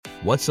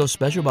What's so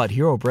special about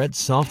Hero Bread's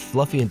soft,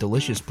 fluffy, and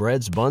delicious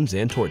breads, buns,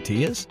 and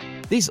tortillas?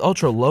 These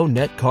ultra-low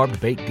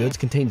net-carb baked goods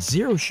contain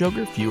zero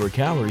sugar, fewer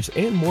calories,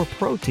 and more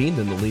protein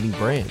than the leading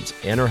brands,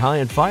 and are high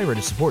in fiber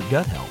to support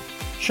gut health.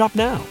 Shop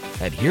now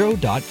at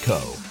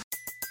Hero.co.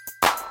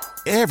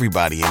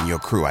 Everybody in your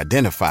crew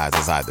identifies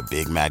as either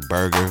Big Mac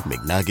Burger,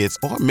 McNuggets,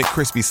 or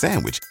McCrispy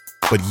Sandwich.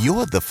 But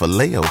you're the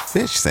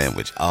Filet-O-Fish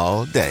Sandwich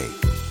all day.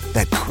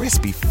 That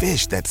crispy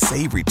fish, that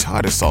savory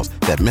tartar sauce,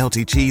 that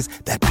melty cheese,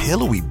 that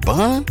pillowy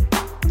bun.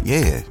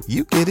 Yeah,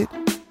 you get it.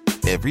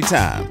 Every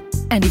time.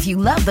 And if you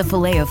love the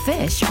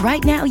Filet-O-Fish,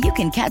 right now you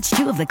can catch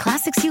two of the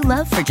classics you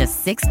love for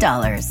just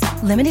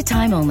 $6. Limited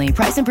time only.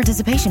 Price and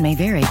participation may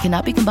vary.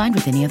 Cannot be combined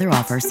with any other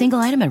offer. Single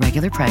item at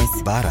regular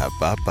price.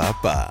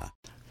 Ba-da-ba-ba-ba.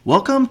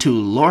 Welcome to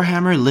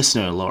Lorehammer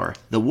Listener Lore,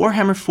 the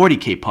Warhammer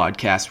 40k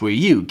podcast where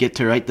you get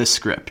to write the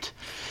script.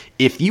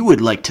 If you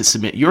would like to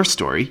submit your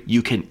story,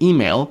 you can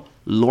email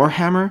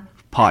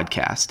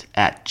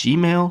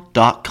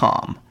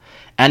lorehammerpodcast@gmail.com.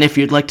 And if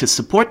you'd like to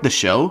support the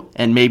show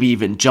and maybe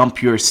even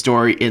jump your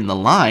story in the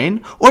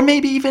line, or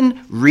maybe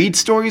even read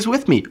stories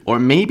with me, or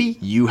maybe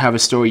you have a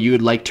story you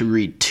would like to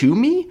read to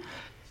me,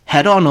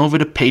 head on over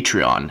to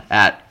Patreon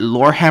at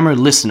Lorehammer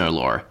Listener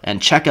Lore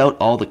and check out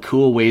all the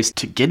cool ways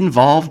to get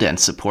involved and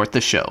support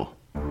the show.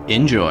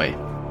 Enjoy.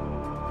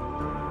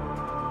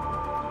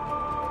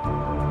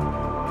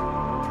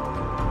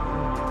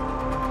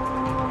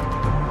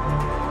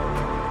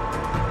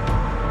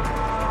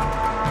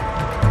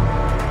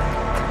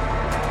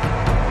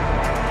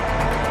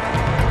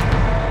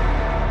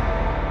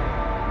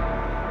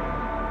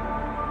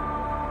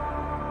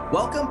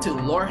 Welcome to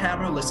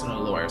Lorehammer Listener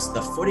Lores, the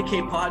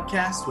 40k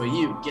podcast where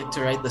you get to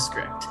write the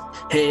script.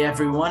 Hey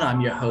everyone, I'm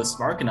your host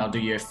Mark, and I'll do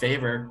you a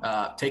favor.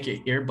 Take your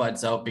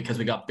earbuds out because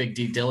we got Big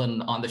D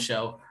Dylan on the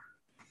show.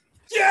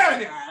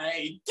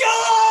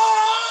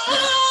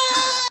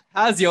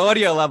 How's your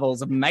audio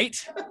levels,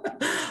 mate?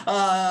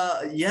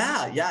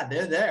 Yeah,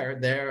 they're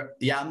there.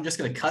 I'm just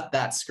gonna cut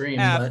that scream.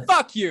 But...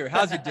 Fuck you.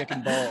 How's your dick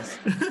and balls?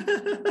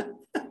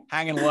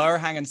 Hanging low,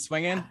 hanging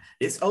swinging.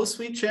 It's oh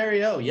sweet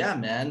cherry. Oh yeah,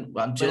 man.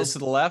 I'm just to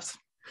the left.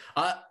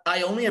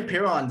 I only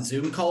appear on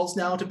Zoom calls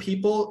now to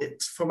people.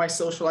 It's for my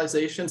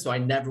socialization, so I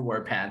never wear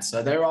pants.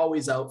 So they're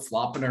always out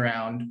flopping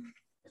around.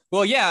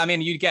 Well, yeah, I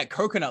mean, you'd get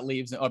coconut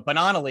leaves or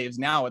banana leaves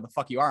now where the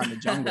fuck you are in the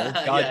jungle.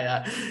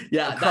 Yeah.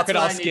 Crocodile that's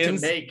why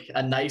skins. I need to make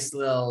a nice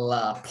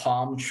little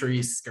palm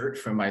tree skirt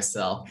for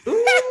myself.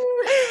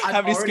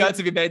 How many skirts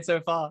have you made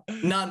so far?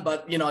 None,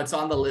 but it's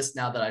on the list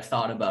now that I've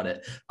thought about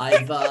it.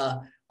 I've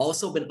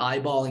also been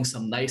eyeballing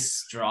some nice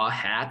straw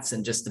hats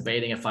and just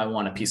debating if I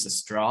want a piece of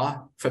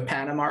straw for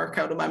Panamark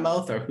out of my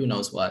mouth or who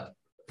knows what.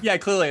 Yeah,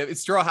 clearly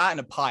it's straw hat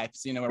and a pipe.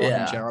 So, a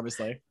rocking chair,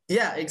 obviously.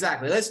 Yeah,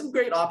 exactly. There's some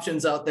great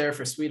options out there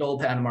for sweet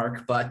old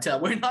Panamark, but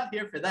we're not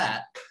here for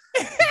that.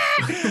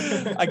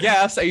 I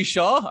guess. Are you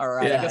sure? All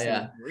right.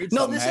 Yeah.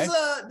 No, this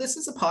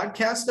is a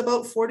podcast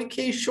about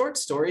 40k short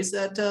stories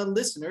that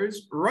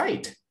listeners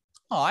write.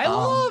 Oh, I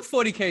love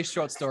 40k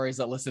short stories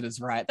that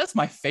listeners write. That's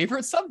my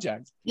favorite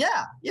subject.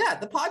 Yeah.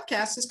 The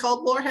podcast is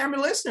called Lorehammer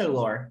Listener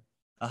Lore.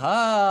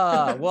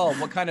 Aha. Well,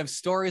 what kind of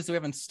stories do we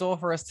have in store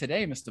for us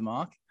today, Mr.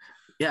 Mark?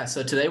 Yeah,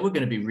 so today we're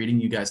going to be reading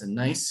you guys a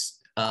nice,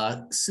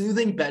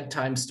 soothing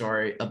bedtime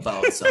story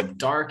about some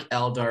dark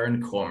Eldar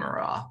and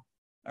Khormara.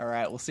 All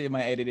right, we'll see if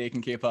my ADD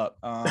can keep up.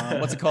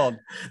 What's it called?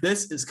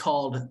 This is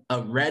called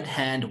A Red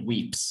Hand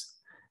Weeps.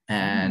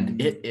 And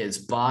it is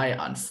by,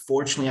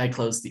 unfortunately, I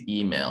closed the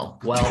email.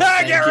 Well,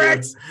 get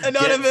wrecked,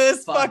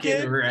 anonymous,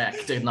 fucking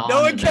wrecked, anonymous.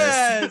 No one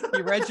cares.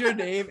 You read your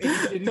name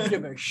and you didn't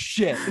give a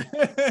shit.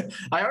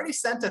 I already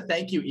sent a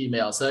thank you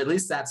email, so at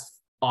least that's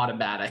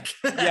automatic.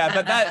 Yeah,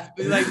 but that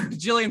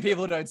bajillion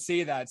people don't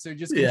see that, so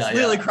just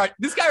completely crushed.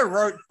 This guy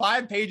wrote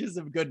 5 pages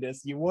of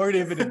goodness. You weren't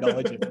even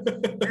acknowledging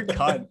it. You're a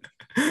cunt.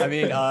 I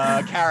mean,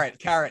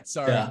 carrot.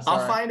 Sorry.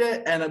 I'll find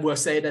it and we'll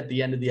say it at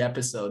the end of the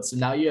episode. So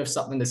now you have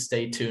something to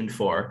stay tuned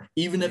for.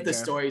 Even if the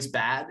story's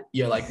bad,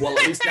 you're like, well,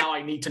 at least now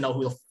I need to know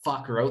who the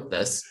fuck wrote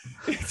this.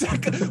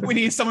 Exactly. We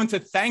need someone to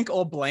thank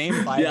or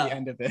blame by the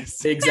end of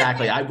this.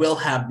 Exactly. I will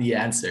have the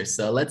answer.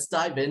 So let's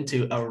dive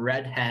into A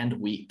Red Hand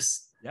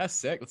Weeps. Yeah,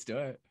 sick. Let's do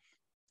it.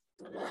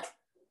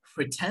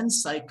 For 10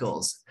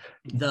 cycles,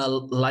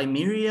 the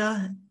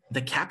Lymeria,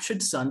 the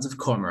captured sons of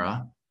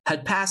Khormara,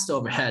 had passed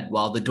overhead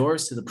while the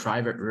doors to the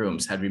private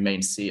rooms had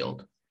remained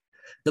sealed.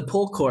 The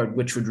pull cord,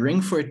 which would ring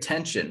for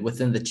attention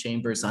within the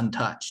chambers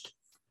untouched.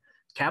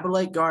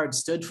 Cabalite guards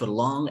stood for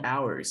long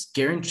hours,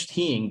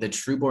 guaranteeing the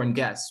Trueborn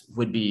guests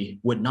would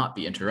not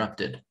be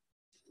interrupted.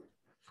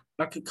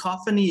 A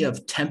cacophony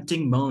of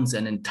tempting moans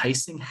and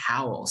enticing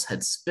howls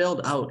had spilled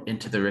out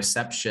into the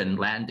reception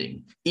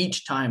landing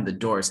each time the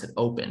doors had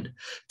opened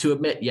to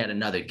admit yet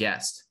another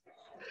guest.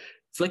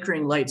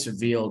 Flickering lights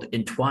revealed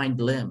entwined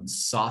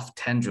limbs, soft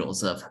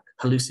tendrils of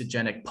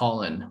hallucinogenic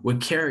pollen were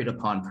carried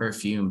upon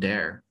perfumed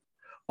air.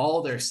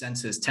 All their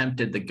senses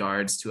tempted the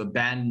guards to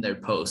abandon their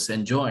posts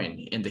and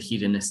join in the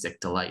hedonistic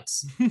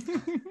delights.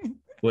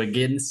 We're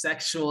getting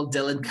sexual,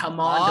 Dylan. Come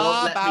on,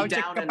 don't let me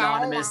down,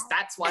 Anonymous.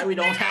 That's why we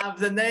don't have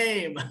the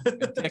name.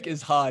 Dick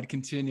is hard.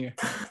 Continue.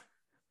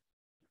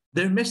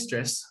 Their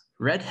mistress,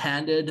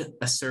 red-handed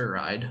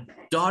Asuride,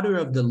 daughter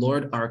of the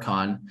Lord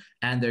Archon,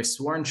 and their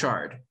sworn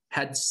charge,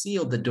 had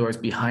sealed the doors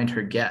behind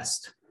her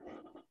guest.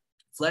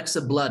 Flecks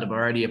of blood were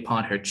already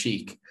upon her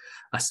cheek.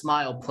 A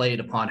smile played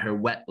upon her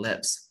wet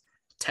lips,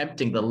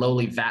 tempting the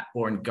lowly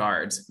vat-born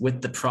guards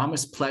with the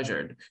promised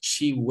pleasure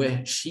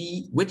which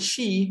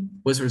she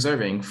was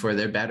reserving for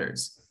their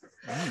betters.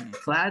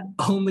 Clad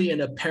only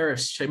in a pair of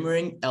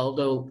shimmering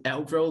elbow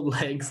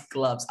length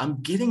gloves. I'm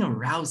getting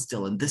aroused,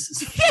 Dylan. This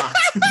is fucked.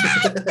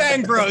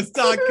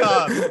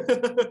 Fangbros.com.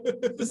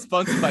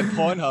 Sponsored by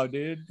Pornhub,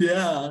 dude.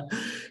 Yeah.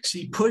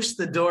 She pushed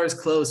the doors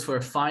closed for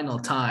a final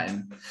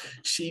time.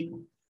 She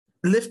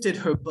lifted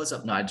her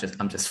bosom. No, I'm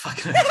just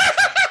fucking.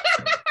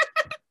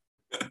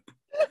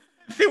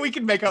 I think we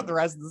can make up the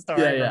rest of the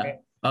story. Yeah. Right?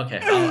 Okay,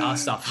 I'll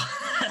stop.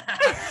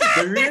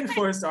 The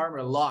reinforced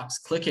armor locks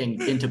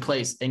clicking into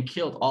place and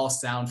killed all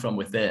sound from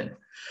within.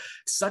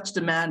 Such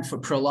demand for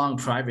prolonged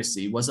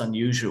privacy was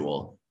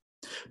unusual.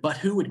 But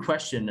who would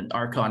question an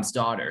Archon's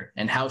daughter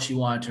and how she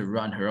wanted to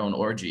run her own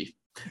orgy?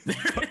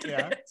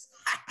 Yeah.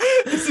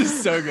 This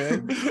is so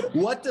good.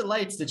 What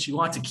delights did she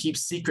want to keep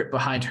secret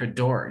behind her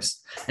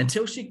doors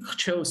until she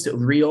chose to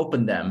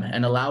reopen them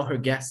and allow her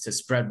guests to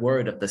spread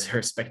word of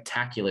her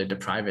spectacular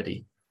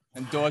depravity?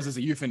 And doors is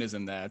a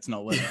euphemism there. It's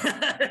not lit.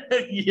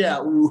 Yeah.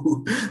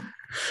 Ooh.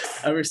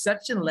 A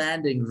reception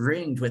landing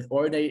ringed with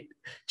ornate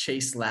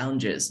chase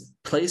lounges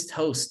placed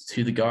host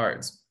to the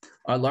guards.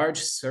 A large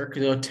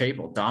circular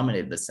table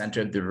dominated the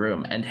center of the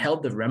room and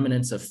held the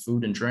remnants of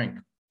food and drink.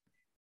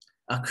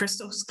 A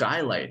crystal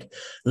skylight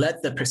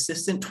let the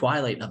persistent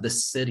twilight of the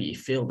city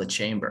fill the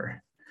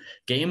chamber.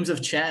 Games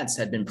of chance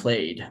had been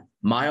played,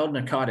 mild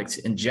narcotics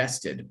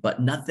ingested, but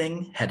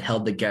nothing had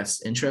held the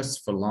guests'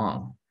 interest for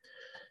long.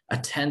 A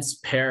tense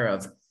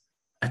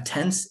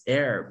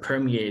air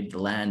permeated the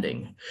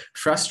landing,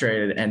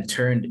 frustrated and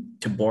turned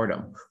to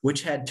boredom,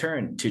 which had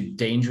turned to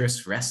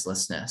dangerous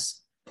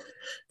restlessness.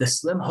 The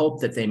slim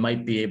hope that they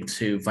might be able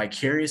to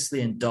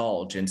vicariously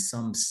indulge in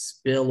some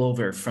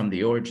spillover from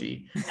the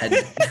orgy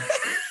had,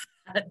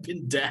 had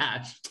been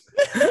dashed.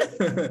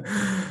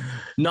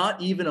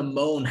 Not even a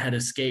moan had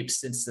escaped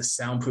since the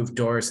soundproof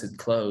doors had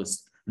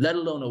closed, let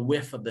alone a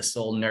whiff of the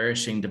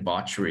soul-nourishing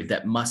debauchery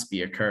that must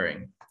be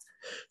occurring.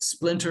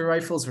 Splinter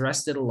rifles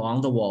rested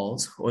along the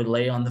walls or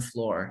lay on the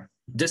floor,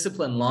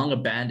 discipline long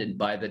abandoned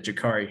by the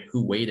Jakari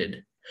who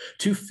waited,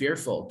 too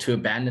fearful to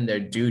abandon their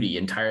duty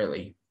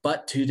entirely,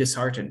 but too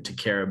disheartened to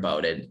care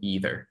about it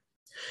either.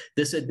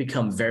 This had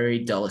become very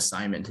dull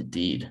assignment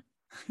indeed.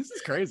 This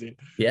is crazy.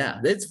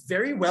 Yeah, it's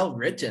very well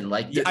written.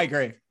 I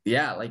agree.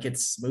 Yeah,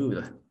 it's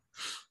smooth.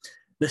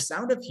 The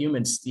sound of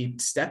human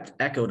steps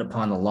echoed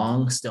upon the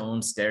long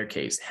stone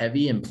staircase,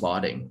 heavy and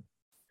plodding.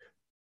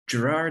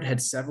 Gerard had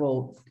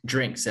several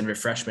drinks and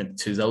refreshment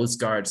to those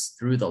guards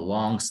through the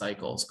long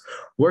cycles,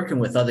 working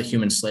with other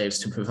human slaves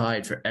to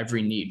provide for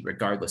every need,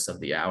 regardless of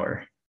the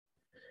hour.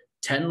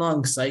 10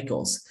 long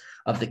cycles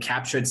of the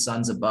captured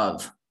sons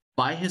above.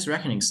 By his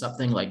reckoning,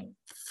 something like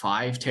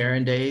 5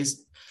 Terran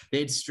days, they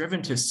had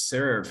striven to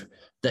serve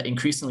the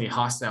increasingly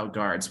hostile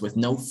guards with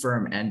no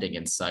firm ending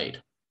in sight.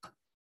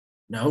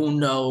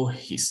 No,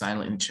 he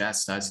silently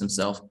chastised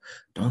himself.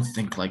 Don't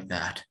think like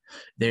that.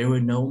 There were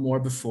no more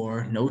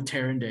before, no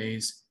Terran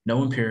days,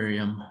 no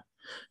Imperium,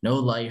 no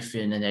life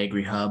in an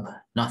Agri hub,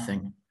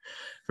 nothing.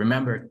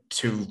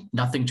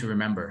 Nothing to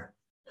remember.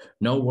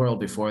 No world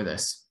before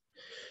this.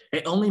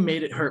 It only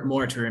made it hurt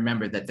more to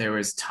remember that there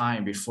was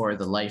time before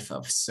the life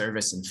of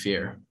service and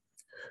fear.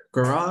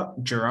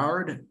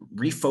 Gerard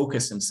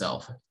refocused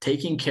himself,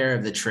 taking care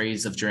of the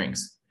trays of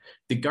drinks.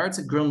 The guards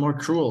had grown more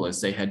cruel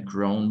as they had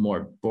grown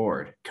more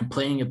bored,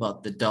 complaining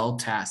about the dull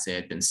tasks they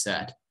had been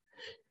set.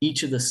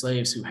 Each of the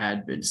slaves who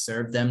had been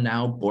served them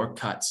now bore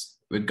cuts,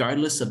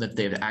 regardless of if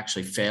they had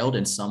actually failed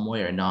in some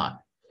way or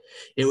not.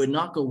 It would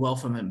not go well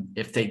for him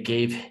if he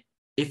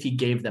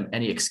gave them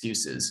any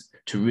excuses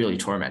to really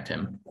torment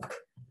him.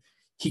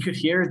 He could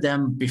hear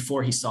them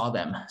before he saw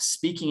them,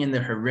 speaking in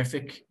their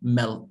horrific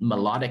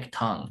melodic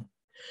tongue.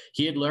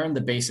 He had learned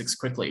the basics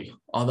quickly,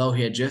 although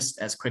he had just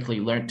as quickly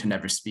learned to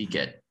never speak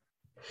it.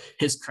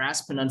 His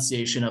crass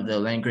pronunciation of the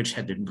language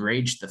had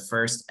enraged the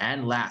first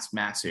and last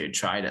master he had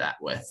tried that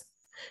with.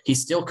 He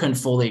still couldn't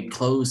fully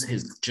close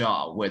his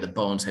jaw where the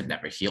bones had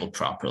never healed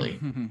properly.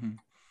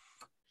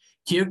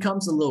 Here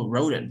comes a little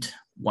rodent,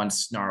 one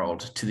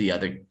snarled to the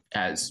other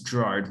as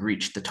Gerard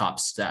reached the top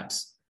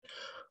steps.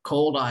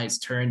 Cold eyes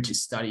turned to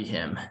study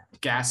him,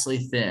 ghastly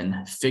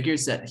thin,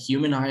 figures that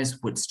human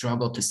eyes would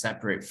struggle to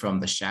separate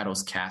from the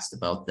shadows cast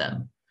about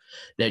them.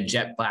 Their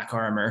jet black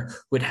armor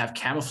would have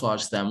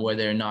camouflaged them were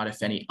there not,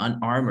 if any,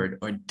 unarmored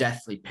or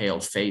deathly pale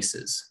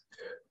faces.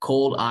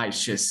 Cold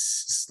eyes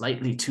just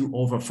slightly too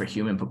oval for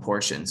human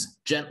proportions,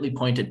 gently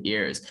pointed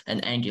ears,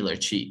 and angular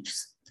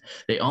cheeks.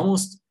 They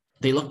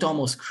looked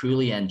almost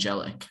cruelly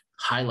angelic,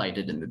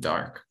 highlighted in the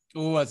dark.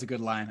 Oh, that's a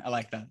good line. I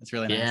like that. That's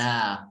really nice.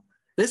 Yeah.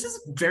 This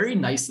is very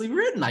nicely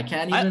written. I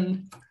can't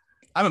even.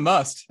 I'm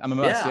immersed.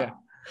 Yeah.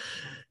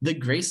 The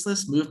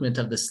graceless movement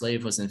of the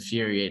slave was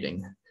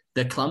infuriating.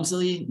 The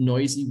clumsily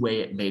noisy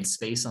way it made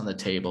space on the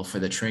table for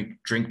the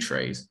drink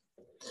trays.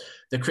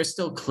 The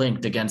crystal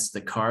clinked against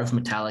the carved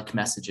metallic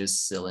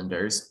messages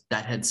cylinders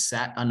that had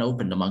sat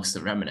unopened amongst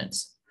the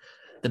remnants.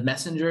 The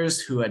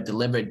messengers who had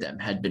delivered them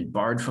had been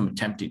barred from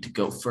attempting to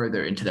go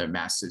further into their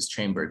master's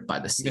chamber by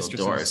the sealed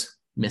doors.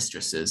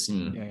 Mistresses.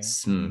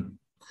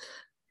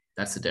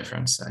 That's the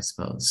difference, I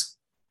suppose.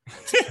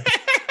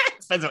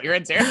 Depends what you're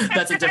into.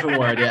 That's a different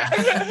word, yeah.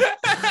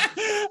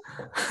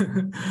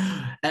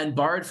 And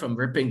barred from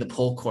ripping the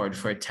pull cord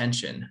for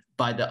attention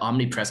by the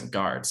omnipresent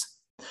guards.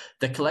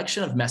 The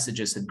collection of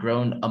messages had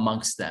grown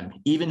amongst them,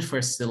 even for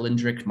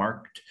cylindric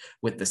marked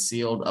with the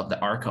seal of the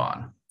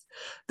Archon.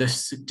 The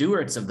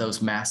stewards of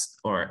those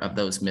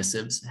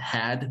missives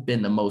had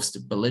been the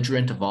most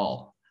belligerent of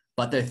all,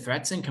 but their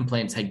threats and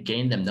complaints had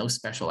gained them no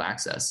special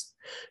access.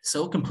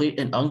 So complete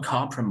and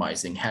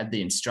uncompromising had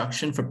the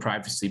instruction for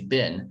privacy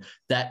been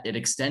that it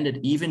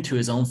extended even to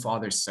his own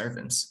father's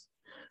servants.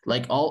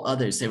 Like all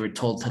others, they were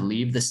told to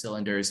leave the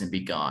cylinders and be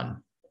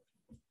gone.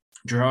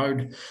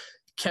 Gerard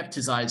kept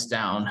his eyes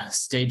down,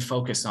 stayed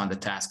focused on the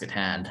task at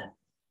hand.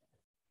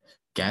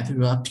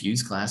 Gather up,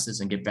 use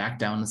glasses, and get back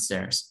down the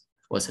stairs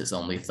was his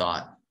only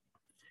thought.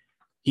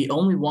 He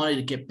only wanted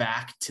to get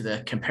back to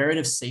the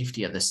comparative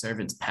safety of the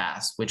servants'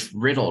 paths, which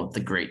riddled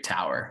the great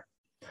tower.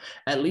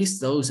 At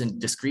least those in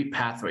discreet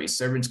pathways,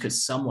 servants could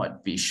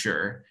somewhat be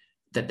sure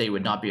that they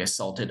would not be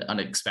assaulted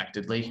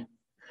unexpectedly.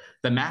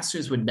 The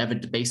masters would never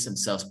debase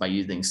themselves by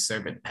using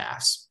servant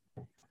paths.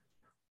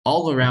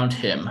 All around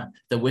him,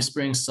 the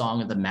whispering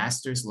song of the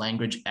master's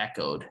language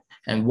echoed,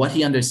 and what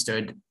he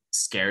understood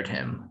scared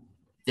him.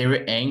 They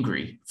were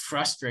angry,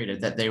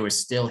 frustrated that they were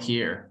still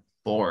here,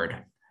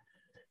 bored.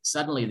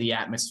 Suddenly, the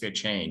atmosphere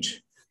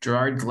changed.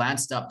 Gerard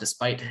glanced up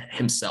despite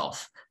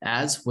himself,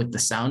 as, with the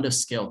sound of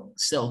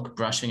silk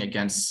brushing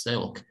against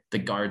silk, the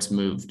guards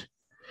moved,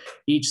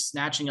 each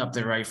snatching up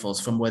their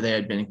rifles from where they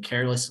had been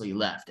carelessly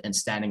left and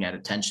standing at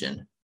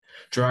attention.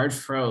 Gerard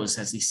froze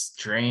as he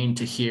strained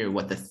to hear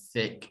with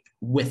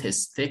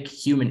his thick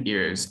human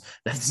ears,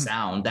 the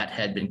sound that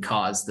had been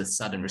caused the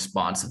sudden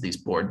response of these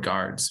bored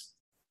guards.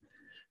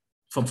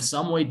 From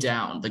some way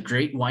down the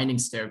great winding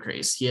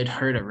staircase, he had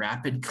heard a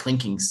rapid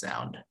clinking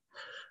sound.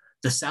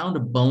 The sound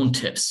of bone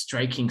tips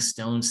striking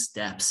stone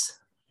steps.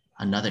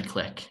 Another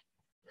click.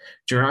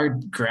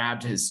 Gerard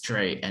grabbed his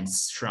tray and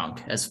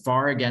shrunk as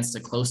far against the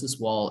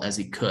closest wall as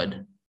he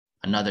could.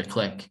 Another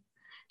click.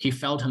 He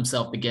felt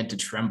himself begin to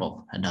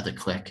tremble. Another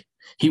click.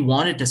 He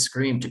wanted to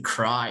scream, to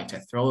cry, to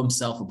throw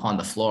himself upon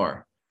the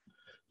floor.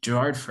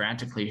 Gerard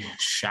frantically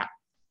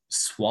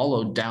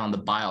swallowed down the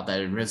bile that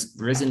had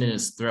risen in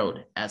his throat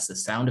as the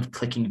sound of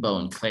clicking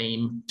bone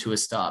came to a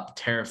stop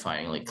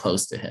terrifyingly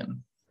close to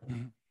him.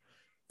 Mm-hmm.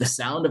 The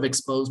sound of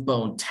exposed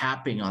bone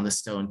tapping on the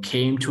stone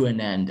came to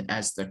an end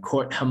as the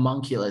court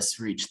homunculus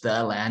reached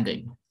the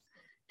landing.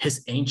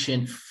 His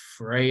ancient,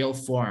 frail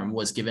form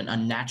was given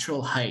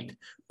unnatural height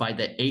by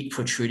the 8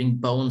 protruding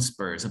bone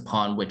spurs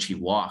upon which he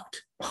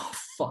walked. Oh,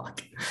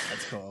 fuck.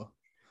 That's cool.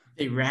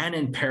 They ran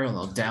in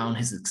parallel down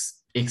his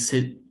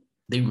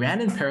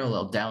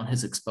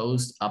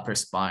exposed upper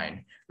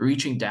spine,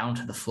 reaching down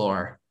to the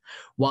floor.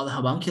 While the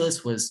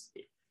homunculus was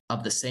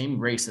of the same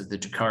race as the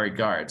Drukhari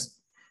guards,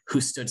 who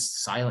stood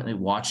silently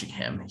watching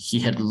him, he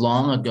had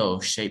long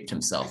ago shaped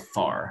himself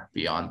far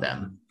beyond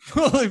them.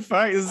 Holy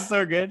fuck, this is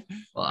so good.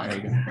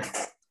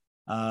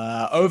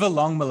 Over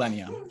long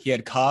millennia, he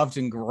had carved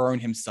and grown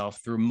himself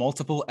through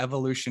multiple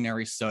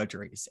evolutionary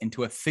surgeries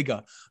into a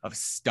figure of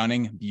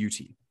stunning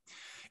beauty.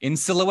 In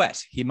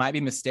silhouette, he might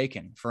be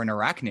mistaken for an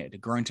arachnid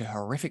grown to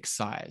horrific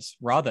size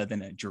rather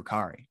than a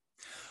Drukhari.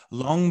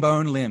 Long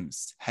bone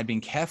limbs had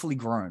been carefully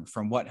grown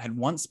from what had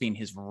once been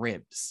his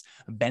ribs,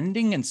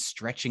 bending and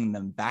stretching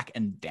them back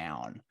and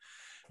down.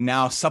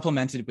 Now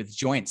supplemented with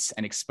joints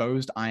and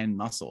exposed iron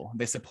muscle,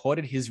 they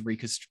supported his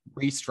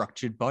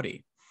restructured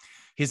body.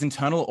 His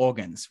internal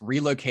organs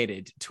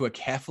relocated to a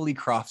carefully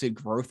crafted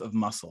growth of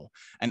muscle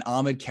and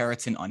armored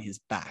keratin on his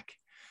back.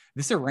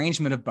 This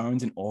arrangement of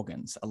bones and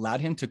organs allowed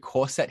him to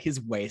corset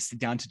his waist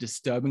down to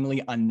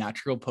disturbingly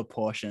unnatural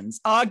proportions.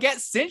 Get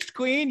cinched,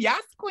 queen.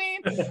 Yes, queen.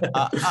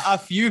 A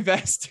few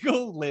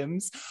vestigial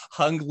limbs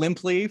hung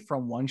limply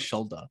from one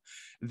shoulder,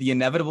 the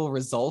inevitable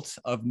result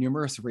of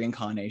numerous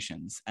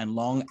reincarnations, and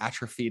long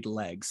atrophied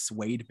legs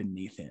swayed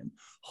beneath him.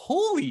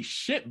 Holy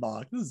shit,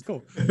 Mark. This is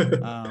cool.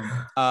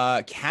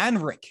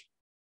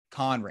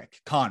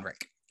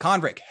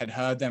 Conric had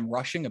heard them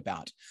rushing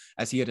about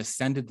as he had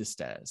ascended the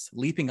stairs,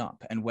 leaping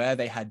up, and where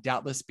they had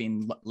doubtless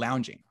been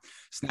lounging,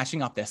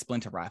 snatching up their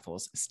splinter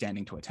rifles,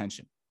 standing to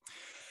attention.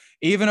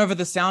 Even over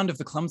the sound of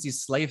the clumsy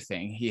slave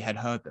thing, he had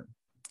heard them.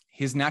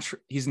 His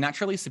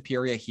naturally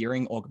superior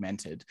hearing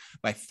augmented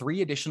by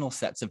 3 additional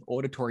sets of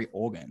auditory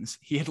organs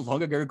he had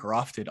long ago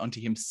grafted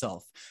onto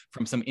himself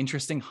from some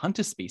interesting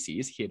hunter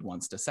species he had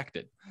once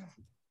dissected.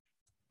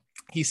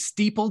 He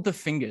steepled the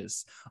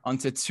fingers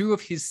onto two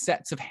of his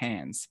sets of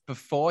hands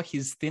before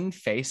his thin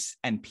face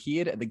and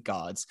peered at the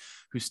guards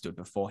who stood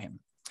before him.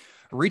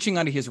 Reaching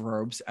under his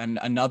robes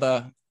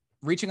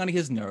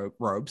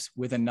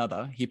with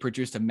another, he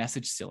produced a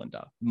message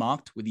cylinder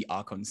marked with the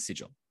Archon's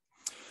sigil.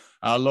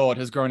 Our Lord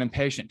has grown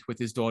impatient with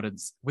his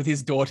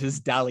daughter's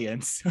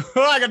dalliance.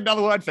 I got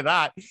another word for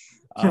that.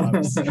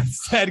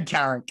 Said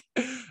Karnrik,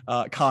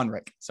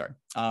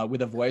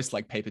 with a voice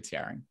like paper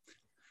tearing.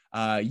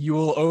 You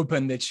will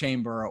open the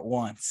chamber at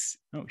once.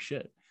 Oh,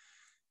 shit.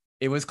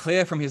 It was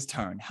clear from his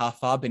tone how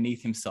far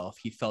beneath himself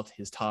he felt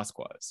his task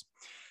was.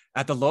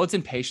 At the Lord's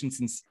impatient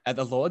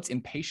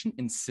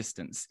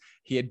insistence,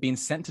 he had been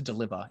sent to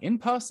deliver, in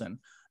person,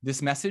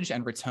 this message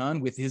and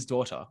return with his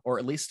daughter, or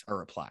at least a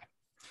reply.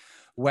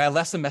 Where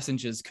lesser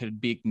messengers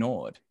could be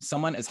ignored,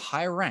 someone as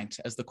high-ranked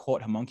as the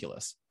court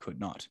homunculus could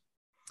not.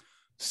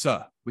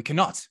 Sir, we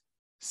cannot,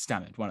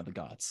 stammered one of the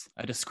guards,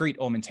 a discreet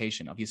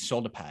augmentation of his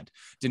shoulder pad,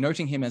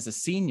 denoting him as a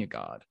senior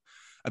guard,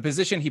 a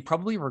position he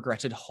probably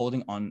regretted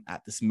holding on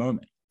at this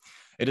moment.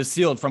 It is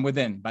sealed from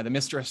within by the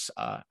mistress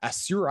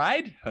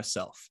Asuride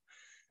herself.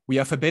 We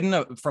are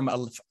forbidden from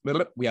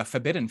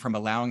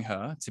allowing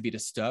her to be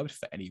disturbed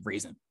for any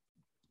reason.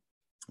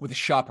 With a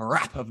sharp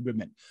rap of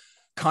movement,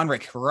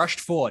 Karnrik rushed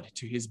forward on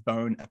his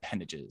bone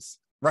appendages.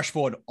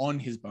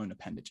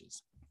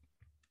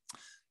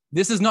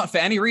 This is not for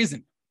any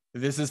reason.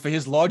 This is for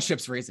his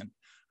lordship's reason.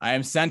 I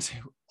am sent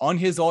on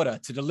his order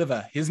to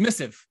deliver his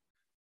missive.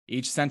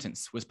 Each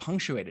sentence was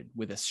punctuated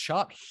with a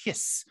sharp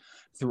hiss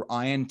through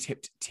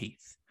iron-tipped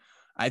teeth.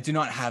 I do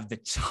not have the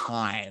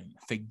time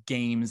for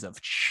games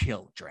of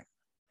children.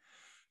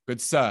 Good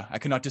sir, I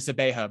cannot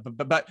disobey her,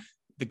 but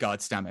the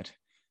guard stammered.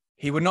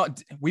 We would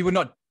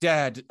not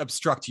dare to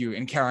obstruct you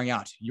in carrying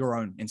out your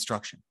own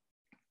instruction.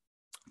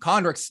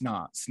 Karnrik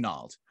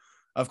snarled.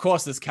 Of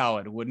course, this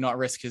coward would not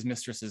risk his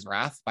mistress's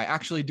wrath by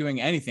actually doing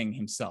anything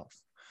himself.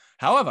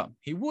 However,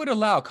 he would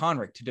allow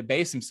Karnrik to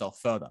debase himself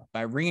further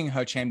by ringing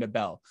her chamber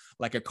bell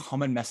like a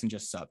common messenger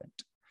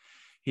servant.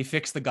 He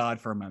fixed the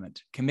guard for a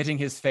moment, committing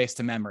his face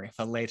to memory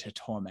for later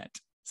torment.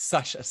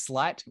 Such a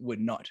slight would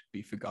not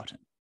be forgotten.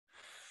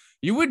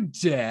 You would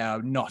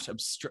dare not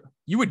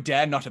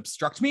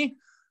obstruct me?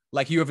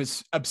 Like you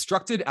have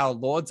obstructed our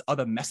Lord's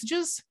other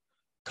messages?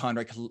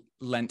 Karnrik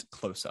leant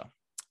closer.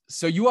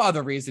 So you are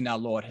the reason our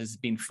Lord has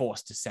been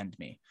forced to send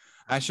me.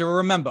 I shall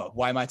remember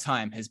why my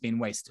time has been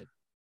wasted.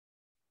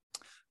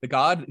 The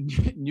guard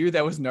knew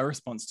there was no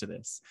response to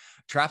this,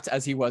 trapped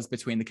as he was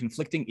between the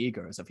conflicting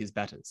egos of his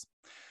betters.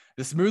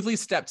 He smoothly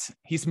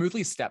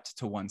stepped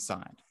to one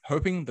side,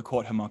 hoping the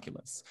court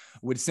homunculus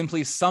would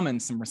simply summon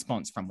some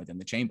response from within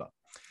the chamber.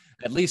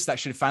 At least that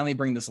should finally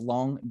bring this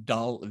long,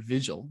 dull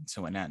vigil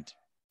to an end.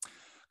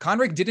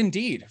 Karnrik did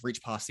indeed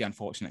reach past the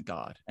unfortunate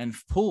guard and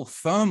pull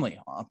firmly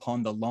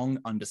upon the long,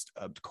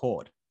 undisturbed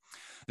cord.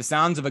 The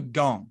sounds of a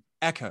gong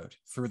echoed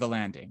through the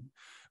landing,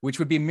 which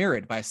would be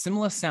mirrored by a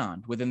similar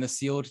sound within the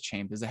sealed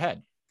chambers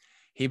ahead.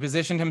 He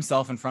positioned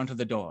himself in front of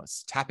the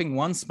doors, tapping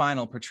one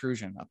spinal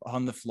protrusion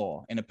upon the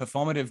floor in a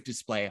performative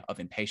display of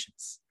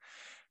impatience.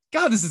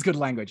 God, this is good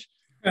language.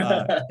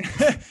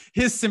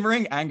 His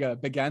simmering anger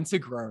began to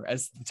grow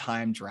as the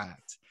time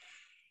dragged.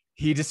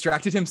 He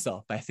distracted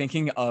himself by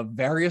thinking of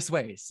various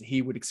ways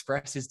he would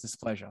express his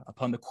displeasure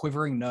upon the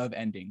quivering nerve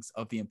endings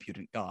of the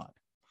impudent guard.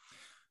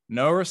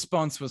 No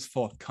response was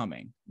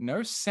forthcoming,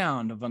 no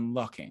sound of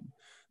unlocking.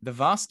 The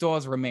vast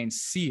doors remained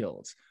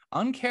sealed,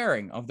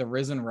 uncaring of the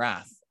risen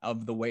wrath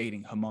of the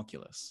waiting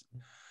homunculus.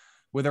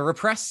 With a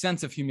repressed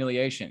sense of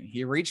humiliation,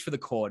 he reached for the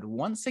cord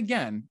once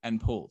again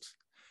and pulled.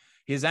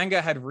 His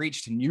anger had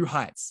reached new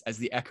heights as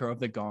the echo of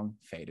the gong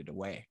faded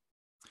away.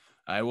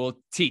 I will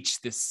teach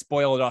this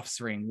spoiled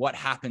offspring what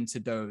happened to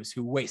those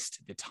who waste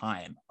the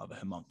time of a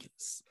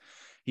homunculus.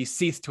 He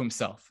seethed to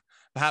himself.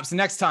 Perhaps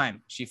next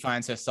time she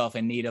finds herself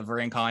in need of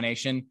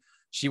reincarnation,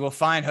 she will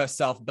find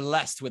herself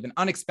blessed with an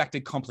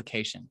unexpected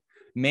complication,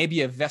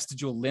 maybe a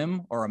vestigial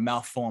limb or a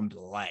malformed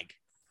leg.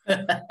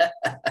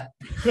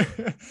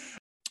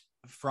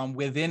 From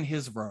within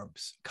his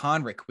robes,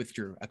 Karnrik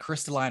withdrew a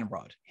crystalline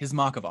rod, his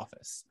mark of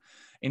office.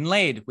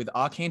 Inlaid with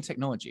arcane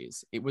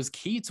technologies, it was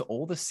key to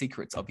all the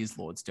secrets of his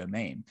lord's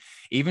domain,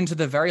 even to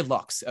the very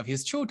locks of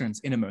his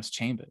children's innermost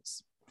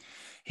chambers.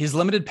 His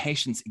limited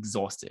patience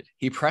exhausted,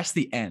 he pressed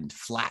the end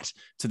flat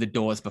to the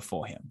doors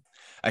before him.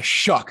 A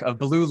shock of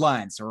blue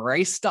lines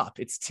raced up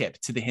its tip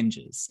to the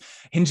hinges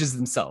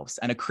themselves,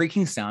 and a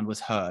creaking sound was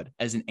heard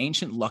as an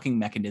ancient locking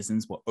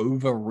mechanisms were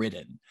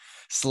overridden,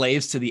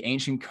 slaves to the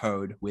ancient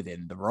code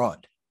within the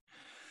rod.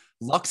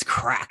 Locks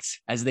cracked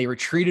as they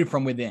retreated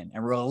from within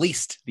and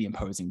released the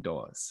imposing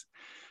doors.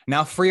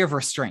 Now free of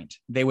restraint,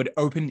 they would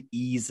open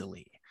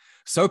easily.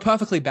 So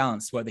perfectly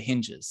balanced were the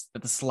hinges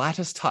that the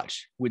slightest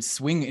touch would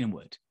swing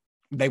inward.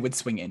 They would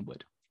swing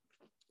inward.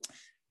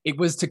 It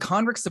was to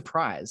Karnrik's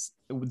surprise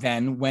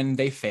then when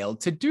they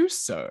failed to do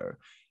so,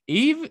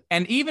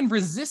 and even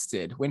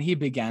resisted when he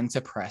began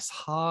to press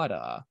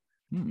harder.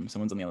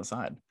 Someone's on the other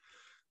side.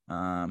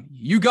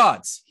 You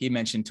guards, he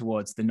mentioned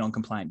towards the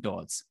non-compliant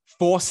doors,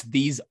 force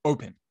these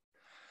open.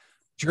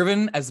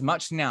 Driven as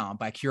much now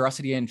by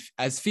curiosity and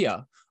as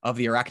fear of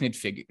the arachnid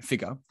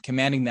figure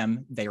commanding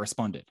them, they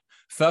responded.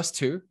 First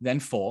 2, then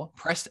 4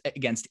 pressed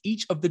against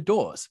each of the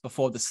doors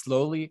before they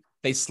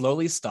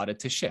slowly started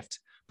to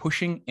shift,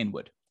 pushing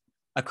inward,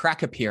 a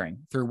crack appearing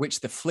through which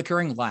the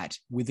flickering light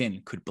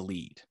within could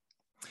bleed.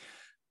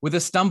 With a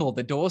stumble,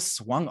 the doors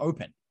swung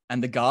open,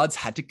 and the guards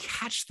had to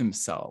catch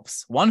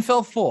themselves. One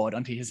fell forward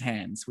onto his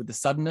hands with the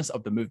suddenness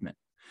of the movement.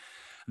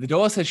 The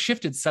doors had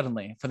shifted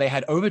suddenly, for they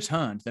had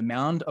overturned the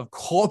mound of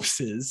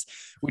corpses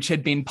which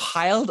had been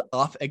piled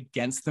up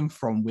against them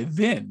from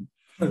within.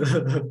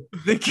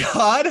 The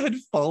guard had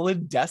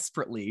fallen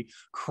desperately,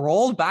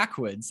 crawled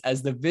backwards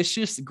as the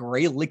vicious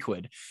grey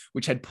liquid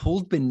which had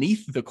pulled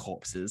beneath the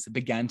corpses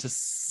began to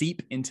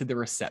seep into the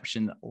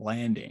reception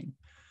landing.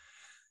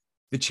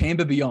 The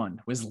chamber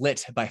beyond was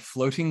lit by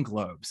floating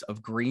globes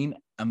of green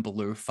and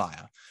blue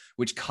fire,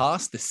 which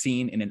cast the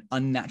scene in an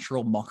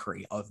unnatural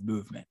mockery of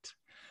movement.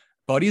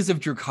 Bodies of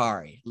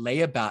Drukhari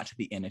lay about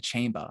the inner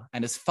chamber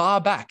and as far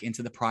back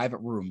into the private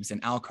rooms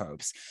and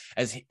alcoves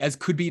as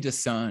could be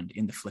discerned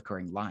in the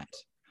flickering light.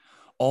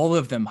 All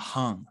of them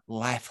hung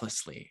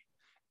lifelessly,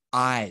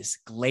 eyes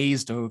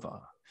glazed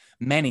over,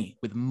 many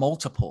with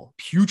multiple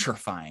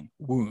putrefying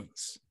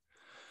wounds.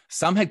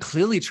 Some had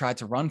clearly tried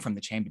to run from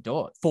the chamber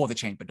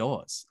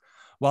doors,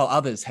 while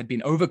others had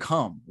been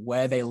overcome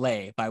where they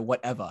lay by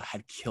whatever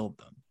had killed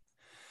them.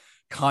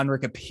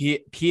 Kanrik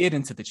peered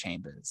into the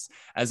chambers,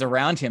 as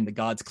around him the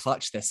guards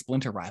clutched their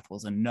splinter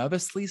rifles and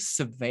nervously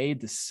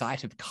surveyed the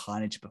sight of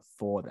carnage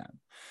before them.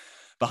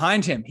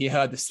 Behind him, he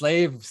heard the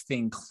slave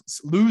thing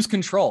lose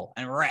control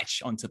and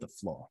retch onto the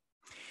floor.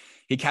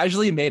 He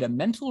casually made a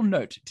mental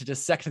note to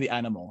dissect the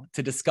animal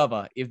to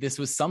discover if this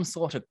was some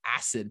sort of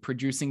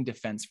acid-producing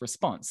defense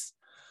response.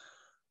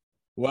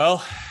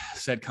 "Well,"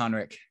 said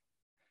Kanrik,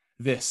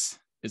 "this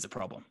is a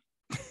problem."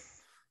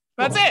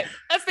 That's it.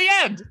 That's the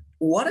end.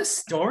 What a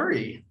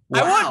story.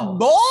 Wow. I want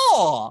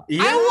more.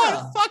 Yeah.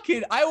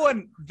 I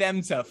want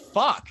them to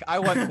fuck. I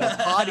want the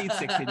party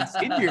to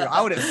continue.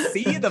 I want to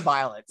see the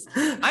violence.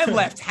 I'm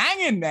left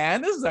hanging,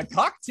 man. This is a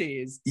cock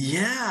tease.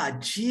 Yeah,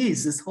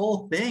 geez, this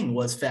whole thing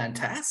was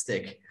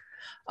fantastic.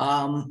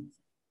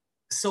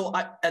 So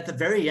at the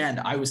very end,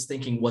 I was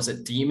thinking, was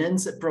it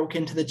demons that broke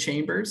into the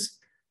chambers?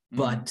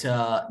 But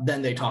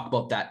then they talk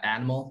about that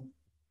animal.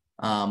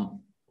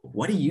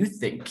 What do you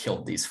think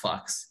killed these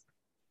fucks?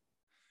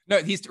 No,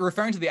 he's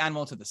referring to the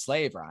animal to the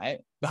slave, right?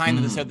 Behind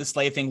the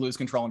slave thing lose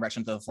control and retch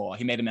into the floor.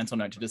 He made a mental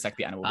note to dissect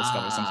the animal,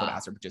 discover some sort of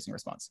acid-producing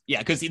response. Yeah,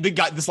 because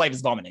the slave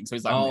is vomiting, so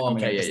he's like,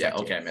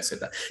 okay, I missed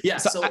that. Yeah,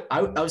 so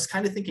I was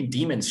kind of thinking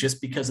demons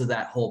just because of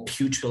that whole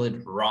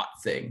putrid rot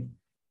thing.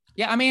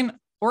 Yeah, I mean,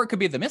 or it could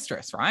be the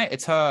mistress, right?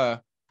 It's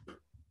her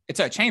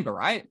chamber,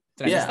 right?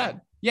 Did I miss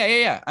that?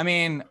 Yeah. I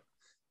mean,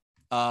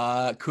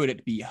 could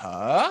it be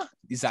her?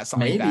 Is that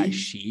something that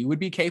she would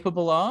be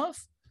capable of?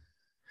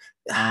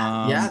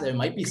 Yeah, there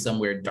might be some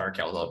weird dark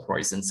Eldar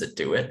poisons that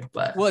do it,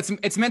 but well,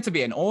 it's meant to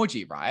be an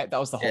orgy, right? That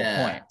was the whole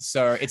point.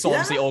 So it's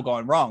obviously all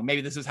going wrong.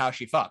 Maybe this is how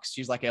she fucks.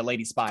 She's like a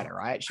lady spider,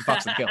 right? She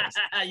fucks and kills.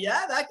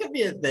 Yeah, that could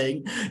be a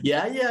thing.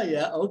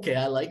 Yeah. Okay,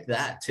 I like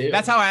that too.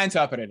 That's how I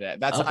interpreted it.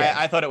 That's okay.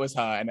 I thought it was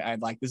her,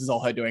 and like this is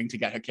all her doing to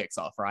get her kicks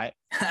off, right?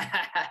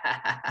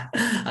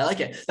 I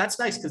like it. That's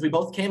nice because we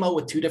both came out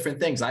with two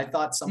different things. I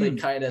thought somebody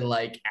kind of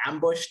like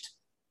ambushed,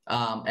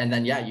 and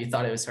then you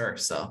thought it was her.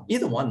 So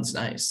either one's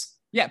nice.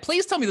 Yeah,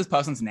 please tell me this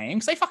person's name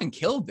because they fucking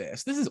killed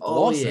this. This is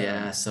awesome. Oh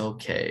yes,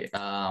 okay.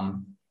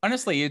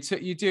 Honestly, you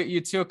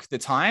took the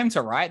time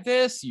to write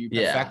this. You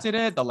perfected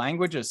it. The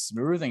language is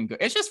smooth and good.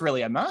 It's just really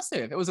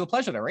immersive. It was a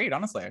pleasure to read,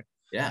 honestly.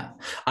 Yeah,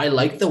 I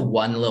like the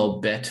one little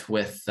bit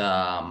with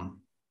the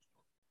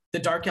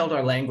Dark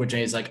Eldar language. And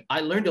he's like, I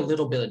learned a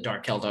little bit of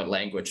Dark Eldar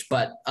language,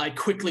 but I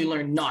quickly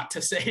learned not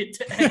to say it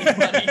to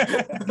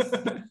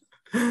anybody.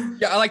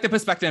 Yeah, I like the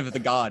perspective of the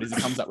guard as he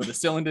comes up with the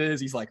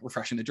cylinders. He's like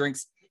refreshing the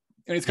drinks.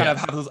 And he's kind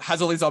of has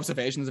all these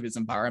observations of his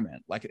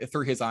environment, like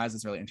through his eyes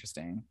is really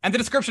interesting. And the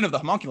description of the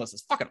homunculus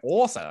is fucking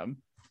awesome.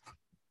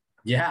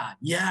 Yeah.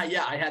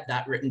 I had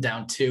that written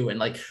down too. And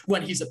like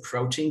when he's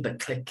approaching the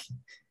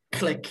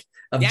click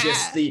of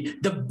just the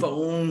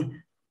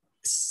bone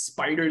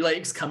spider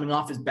legs coming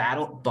off his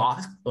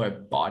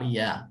body.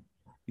 Yeah.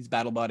 He's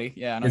battle body.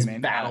 Yeah. I know his what you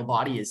mean. Battle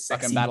body is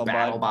sexy battle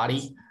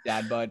body.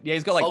 Dad bud. Yeah.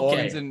 He's got like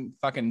organs and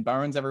fucking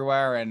bones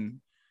everywhere. And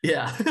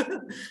yeah.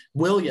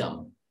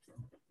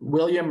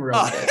 William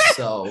wrote it,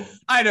 so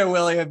I know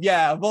William.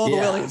 Yeah, of all the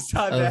Williams.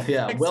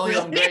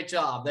 William, great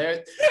job.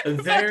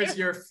 There's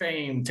your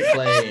fame to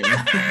claim.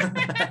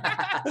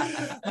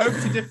 Hope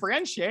to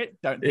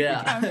differentiate. Don't think you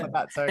can, but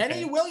that's okay.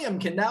 Any William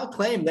can now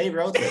claim they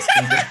wrote this.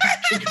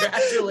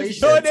 Congratulations.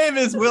 Your name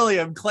is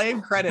William. Claim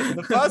credit.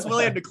 The first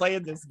William to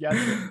claim this.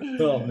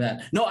 Oh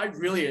man, no, I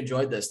really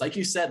enjoyed this. Like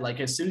you said,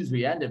 like as soon as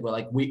we ended, we're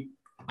like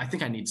I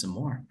think I need some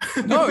more.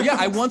 No, yeah,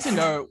 I want to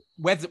know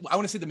I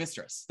want to see the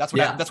mistress. That's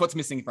what that's what's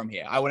missing from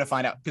here. I want to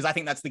find out because I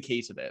think that's the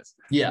key to this.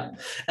 Yeah,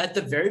 at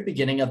the very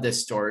beginning of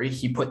this story,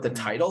 he put the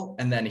title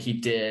and then he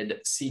did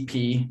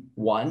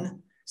CP1.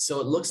 So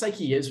it looks like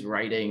he is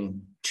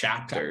writing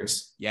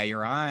chapters. Yeah, you're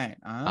right.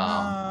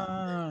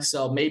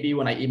 So maybe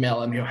when I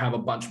email him, he'll have a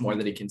bunch more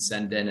that he can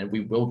send in, and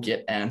we will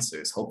get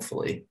answers,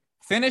 hopefully.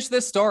 Finish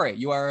this story.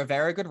 You are a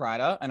very good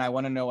writer, and I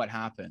want to know what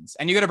happens.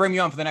 And you got to bring me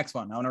on for the next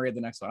one. I want to read the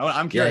next one.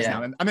 I'm curious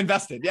now. I'm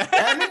invested. Yeah,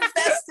 I'm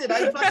invested.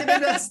 I'm fucking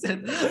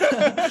invested.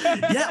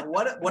 Yeah,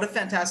 what a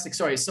fantastic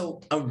story.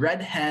 So a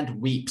red hand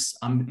weeps.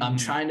 I'm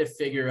trying to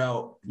figure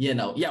out.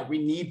 We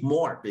need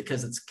more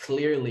because it's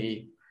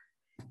clearly.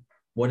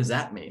 What does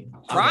that mean?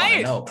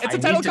 Right. It's a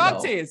total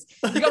cock tease.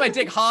 You got my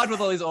dick hard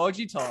with all this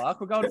orgy talk.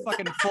 We're going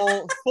fucking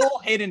full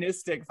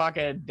hedonistic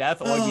fucking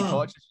death orgy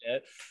torture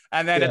shit.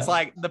 And then it's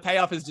like the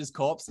payoff is just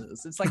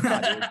corpses. It's like,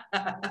 no, dude.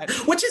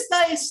 Which is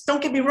nice.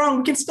 Don't get me wrong.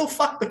 We can still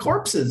fuck the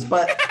corpses,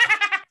 but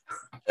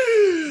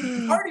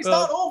the party's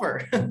not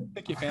over.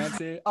 Think you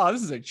fancy? Oh,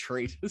 this is a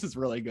treat. This is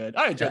really good.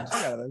 I enjoyed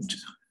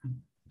this.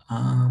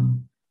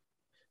 I'm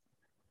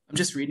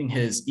just reading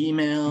his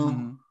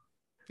email.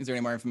 Is there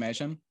any more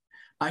information?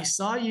 I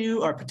saw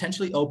you are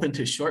potentially open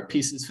to short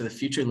pieces for the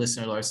future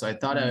listener lore, so I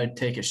thought I would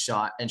take a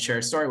shot and share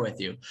a story with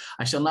you.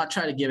 I shall not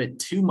try to give it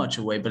too much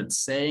away, but it's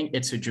saying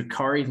it's a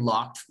Drukhari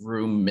locked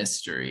room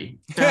mystery.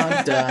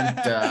 Dun, dun,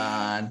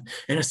 dun.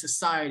 In a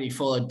society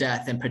full of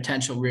death and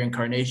potential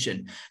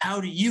reincarnation,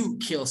 how do you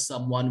kill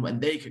someone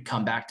when they could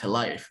come back to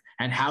life?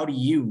 And how do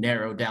you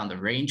narrow down the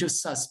range of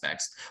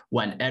suspects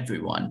when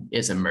everyone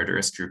is a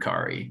murderous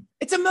Drukhari?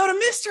 It's a murder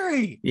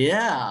mystery.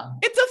 Yeah.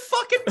 It's a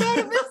fucking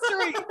murder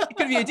mystery. It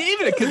could be a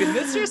demon. It could be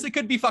mistress. It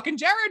could be fucking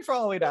Jared for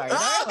all we know.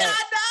 Oh,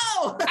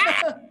 God, no.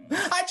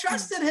 I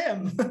trusted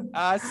him.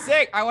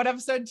 Sick. I want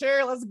episode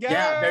 2. Let's go.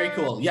 Yeah, very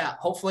cool. Yeah,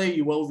 hopefully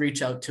you will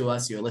reach out to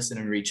us. You'll listen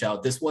and reach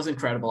out. This was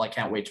incredible. I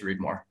can't wait to read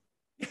more.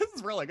 This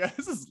is really good.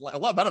 This is a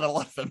lot better than a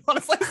lot of them.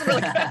 Honestly, it's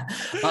really good.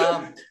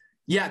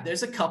 Yeah,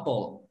 there's a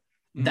couple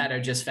that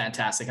are just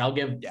fantastic. I'll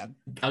give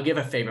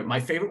a favorite. My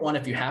favorite one,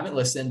 if you haven't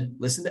listened,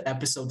 listen to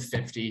episode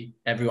 50.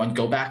 Everyone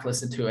go back,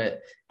 listen to it.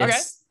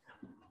 It's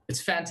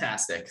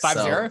fantastic.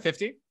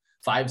 50?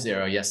 50,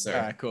 yes,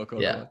 sir. Cool.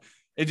 Yeah. Cool.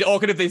 It's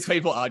awkward if these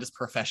people are just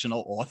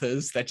professional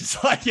authors that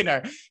just like,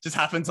 just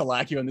happen to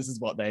like you and this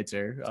is what they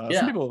do.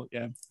 Some people,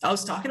 I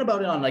was talking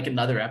about it on like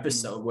another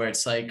episode where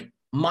it's like,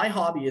 my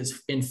hobby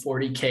is in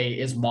 40K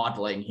is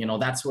modeling.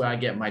 That's where I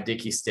get my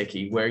dicky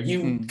sticky, where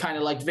you kind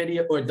of like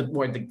video or the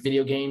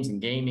video games and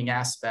gaming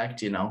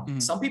aspect,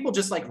 some people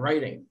just like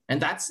writing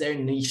and that's their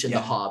niche in the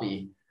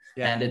hobby.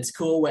 Yeah. And it's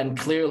cool when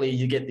clearly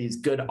you get these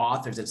good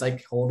authors. It's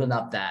like holding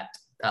up that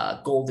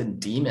golden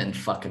demon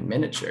fucking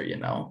miniature,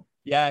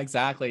 Yeah,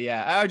 exactly.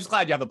 Yeah. I'm just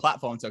glad you have a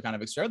platform to kind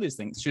of show these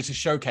things, just to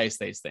showcase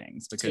these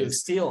things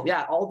because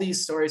all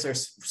these stories are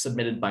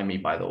submitted by me,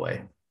 by the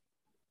way.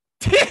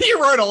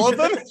 You wrote all of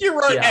them? You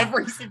wrote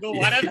every single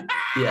one of them?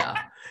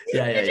 Yeah.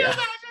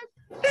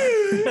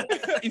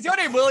 Is your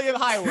name William?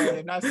 Hi,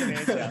 William. Nice to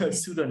meet you.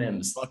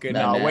 Pseudonyms. Fucking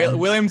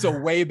William's a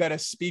way better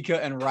speaker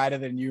and writer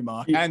than you,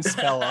 Mark, and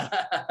speller.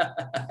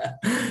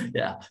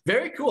 Yeah,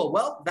 very cool.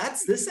 Well,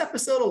 that's this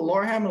episode of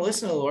Lorehammer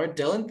Listener Lore.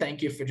 Dylan,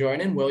 thank you for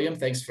joining. William,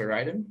 thanks for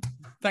writing.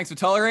 Thanks for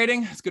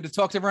tolerating. It's good to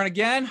talk to everyone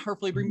again.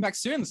 Hopefully bring back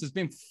soon. This has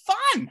been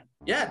fun.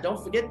 Yeah,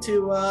 don't forget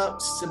to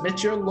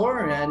submit your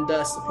lore and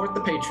support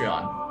the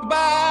Patreon.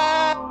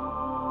 Bye.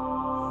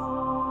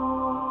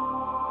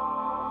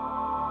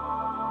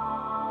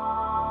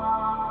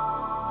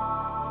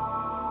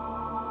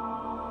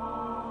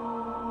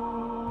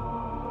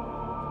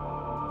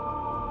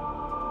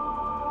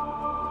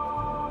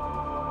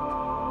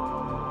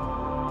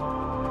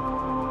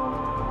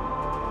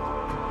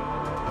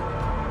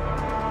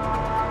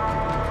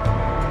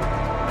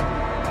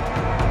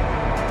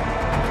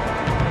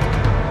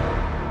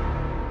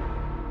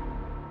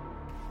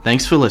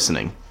 Thanks for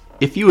listening.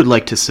 If you would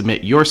like to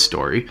submit your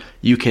story,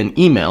 you can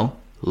email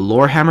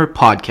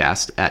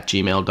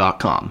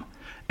lorehammerpodcast@gmail.com.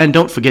 And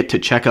don't forget to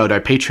check out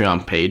our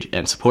Patreon page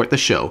and support the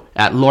show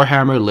at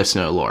Lorehammer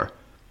Listener Lore.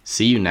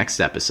 See you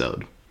next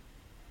episode.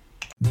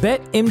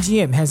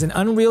 BetMGM has an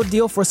unreal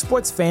deal for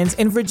sports fans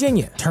in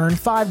Virginia. Turn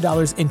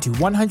 $5 into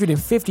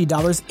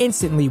 $150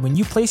 instantly when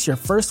you place your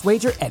first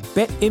wager at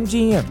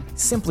BetMGM.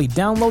 Simply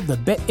download the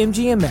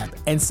BetMGM app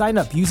and sign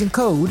up using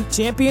code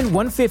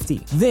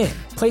Champion150. Then,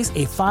 place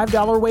a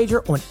 $5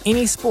 wager on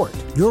any sport.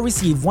 You'll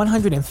receive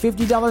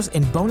 $150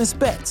 in bonus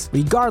bets,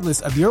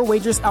 regardless of your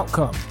wager's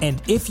outcome. And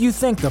if you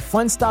think the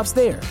fun stops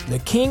there, the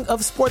king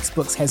of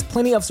sportsbooks has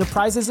plenty of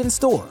surprises in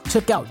store.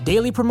 Check out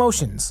daily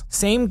promotions,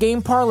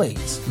 same-game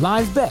parlays,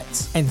 live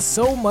bets, and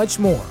so much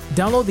more.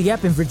 Download the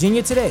app in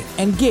Virginia today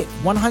and get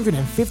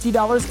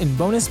 $150 in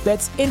bonus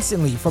bets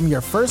instantly from your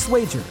first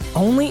wager.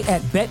 Only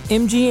at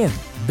BetMGM.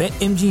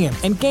 BetMGM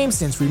and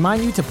GameSense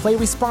remind you to play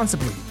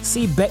responsibly.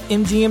 See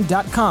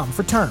BetMGM.com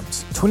for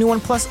terms. 21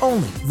 plus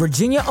only.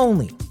 Virginia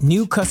only.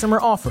 New customer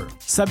offer.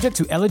 Subject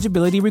to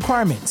eligibility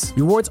requirements.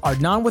 Rewards are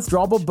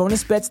non-withdrawable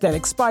bonus bets that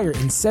expire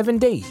in 7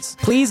 days.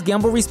 Please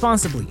gamble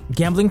responsibly.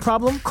 Gambling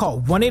problem?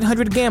 Call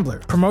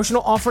 1-800-GAMBLER.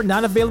 Promotional offer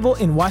not available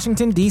in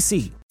Washington,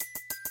 D.C.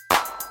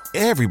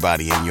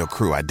 Everybody in your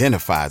crew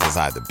identifies as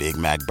either Big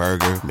Mac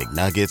Burger,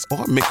 McNuggets,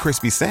 or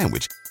McCrispy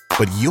Sandwich.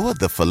 but you're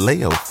the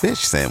Filet-O-Fish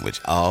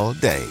Sandwich all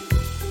day.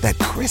 That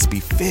crispy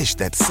fish,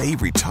 that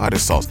savory tartar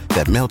sauce,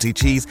 that melty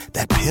cheese,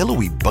 that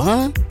pillowy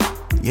bun.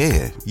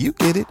 Yeah, you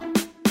get it.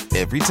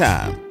 Every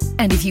time.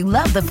 And if you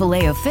love the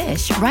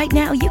Filet-O-Fish, right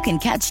now you can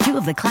catch two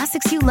of the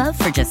classics you love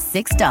for just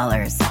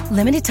 $6.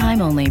 Limited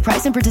time only.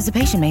 Price and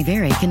participation may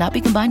vary. Cannot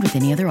be combined with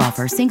any other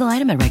offer. Single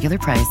item at regular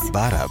price.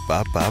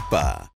 Ba-da-ba-ba-ba.